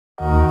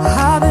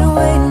I've been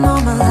waiting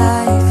all my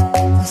life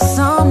for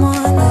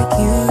someone like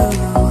you.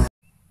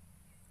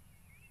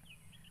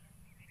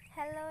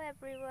 Hello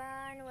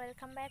everyone,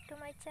 welcome back to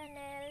my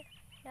channel.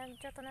 Nang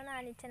jotona na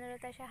ani channel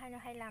ta sha haino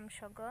hailam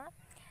shogo.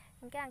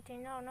 Ingke ang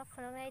tini no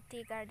phunongai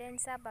tea garden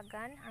sa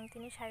bagan ang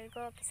tini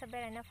sharigo kisa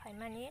berana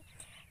phaimani.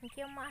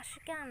 Ingke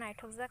masike ang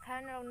naithok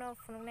jakha no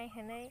phunongai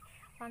henai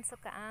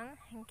wansoka ang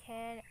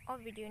ingke o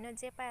video no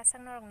je pa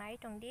asang norok nai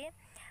tongdi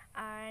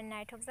ar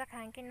naithok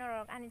jakha ingke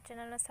norok ani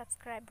channel no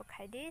subscribe bo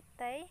khaidi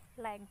tai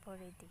like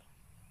boridi.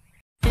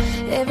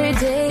 Every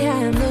day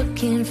I'm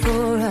looking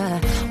for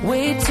a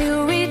way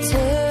to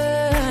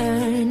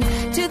return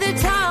to the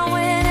time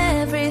when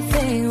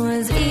everything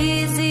was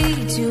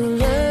easy to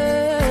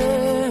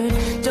learn.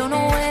 Don't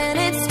know when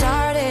it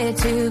started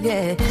to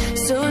get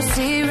so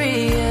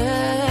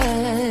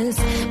serious,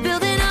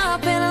 building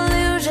up an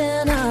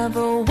illusion of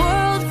a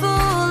world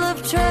full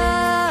of trust,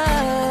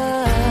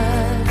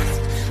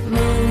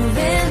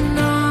 moving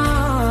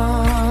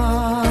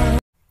on.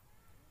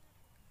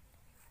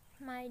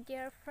 My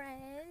dear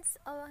friends,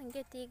 oh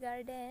hingke tea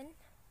garden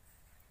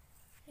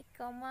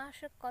iko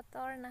masuk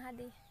kotor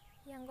nahadi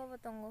yang go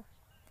botongo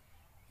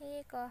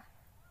iko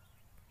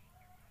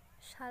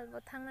shal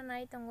botang na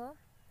nai tongo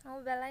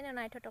au belai na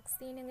nai thotok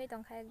si ngai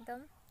tongkha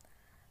ekdom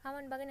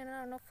amon bagin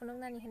na no funuk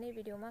nani hene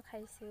video ma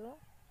khaisu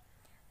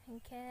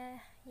hingke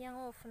yang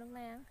o funuk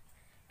na yang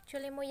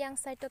actually mo yang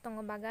side to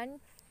tongo bagan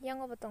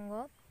yang o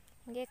botongo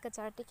hingke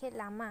kachar tikhe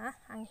lama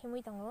ang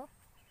himui tongo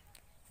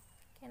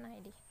kenai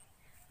di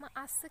ma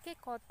asuke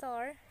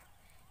kotor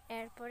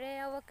erpore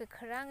awa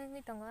kekhrang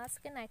ngi tongo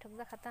asuke naithok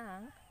jakhata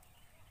ang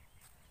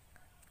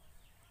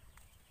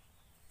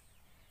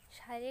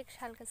sharik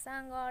shalka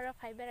sango aro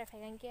fiber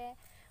efegangke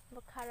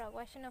bukhara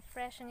wasina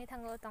fresh ngi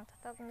thango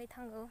tongthok ngi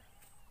thango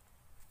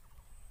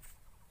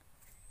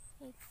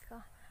ikka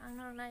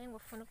angnor nai ngo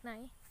funuk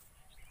nai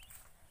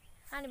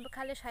ani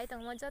bukhale shai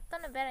tongmo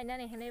jottona berai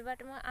nani hene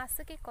but mo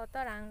asuke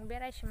kotor ang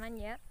berai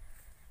simanya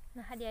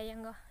na hadia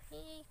yango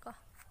ikko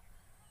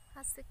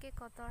asuke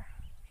kotor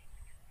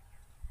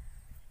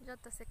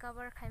joto se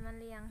cover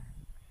khaimanli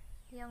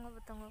yang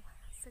obo tongo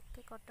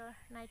asuke kotor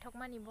naithok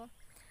manibo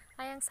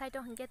ayang side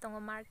o hingke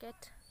tongo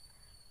market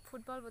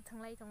football bo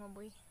thanglai tongo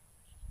boi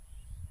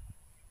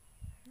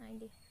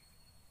naidi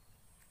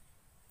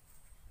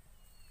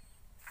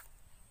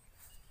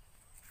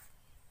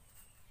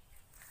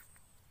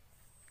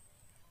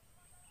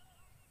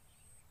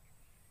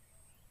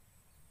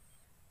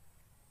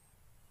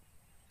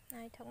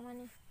naithok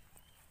mani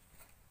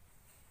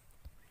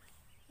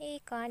ei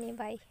kani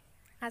bai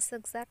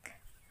asuk jak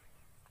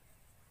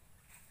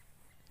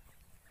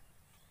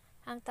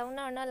ang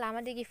tauna na lama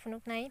digi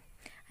funuk nai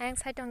ayang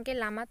side o hingke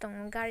lama tong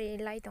gari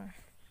lai tong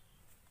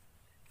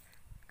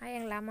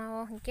ayang lama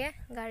o hingke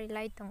gari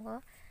lai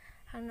tongo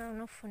ang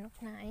no funuk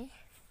nai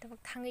tabak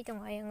thangi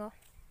tong ayango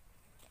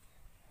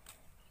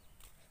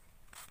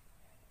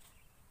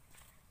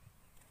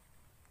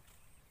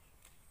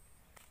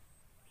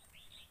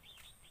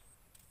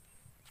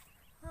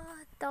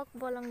tok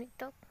bolong ni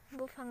tok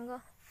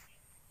bwfango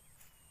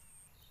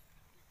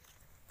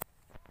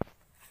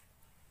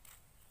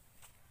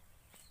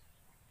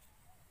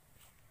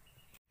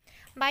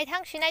bai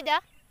thang sinai da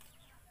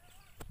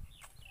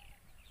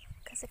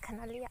kase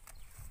khanalia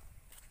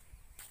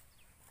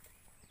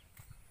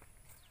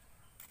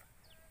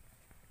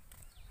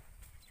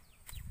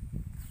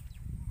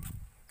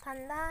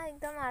ठंडा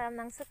एकदम आराम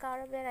नांगसो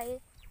car बेराई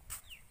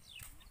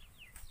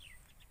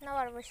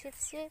noir बो ship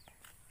ship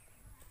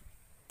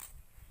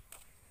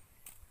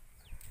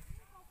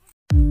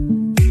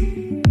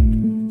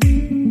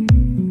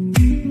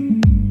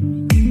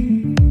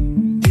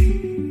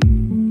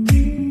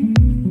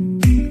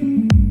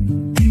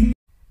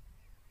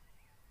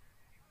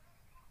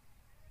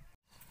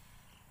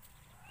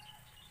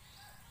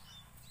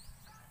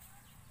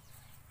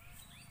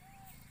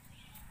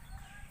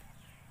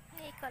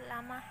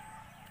lama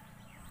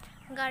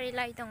gari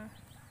lai tong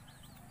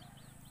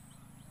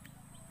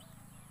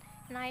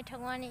nai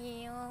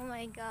thongani oh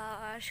my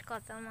gosh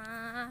kotama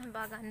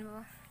bagan bo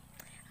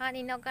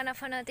ani nokana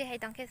phonati hai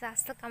tong ke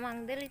sasto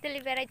kamang deli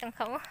deli berai tong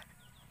khamo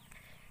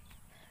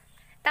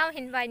tao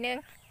hin bai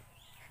neng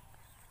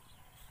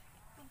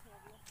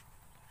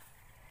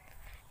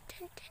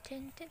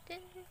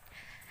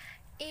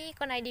e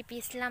konai di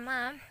pis lama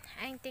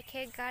ang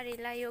tikhe gari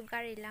layo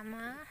gari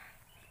lama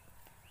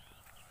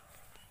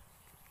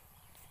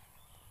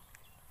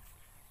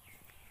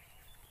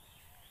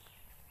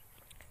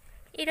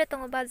ira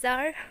tongo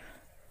bazar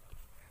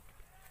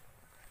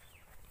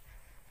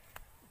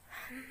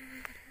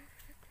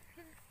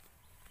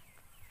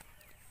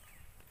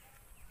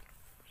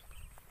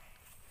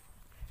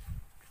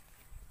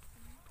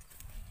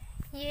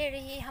ये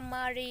रही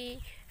हमारी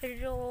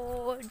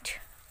road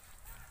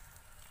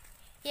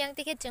yang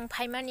tiket jeng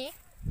paimani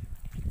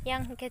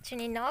yang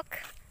kecini nok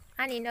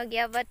ani no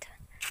giabat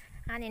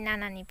ani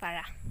nana ni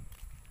para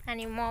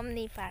ani mom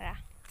ni para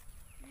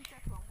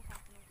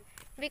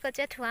biko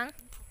Chethwang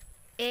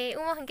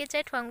umo hingke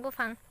Chethwang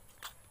bwfang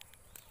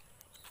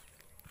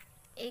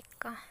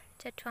ikka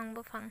Chethwang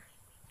bwfang.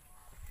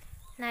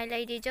 Nai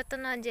lady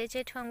jotono je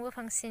Chethwang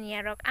bwfang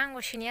senior rok angbo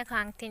senior ko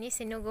ang tini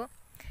sinugo.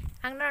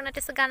 Ang nor na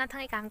teso gana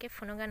thangi kam ke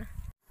funo gana.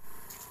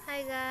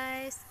 Hi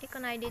guys,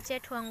 ikon ID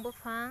Chethwang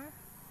bwfang.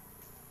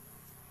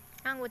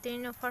 Angbo tini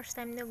no first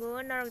time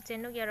nugo norok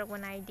je nugi rok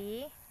bon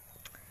ID.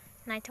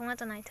 Nai thongma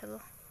to nai thago.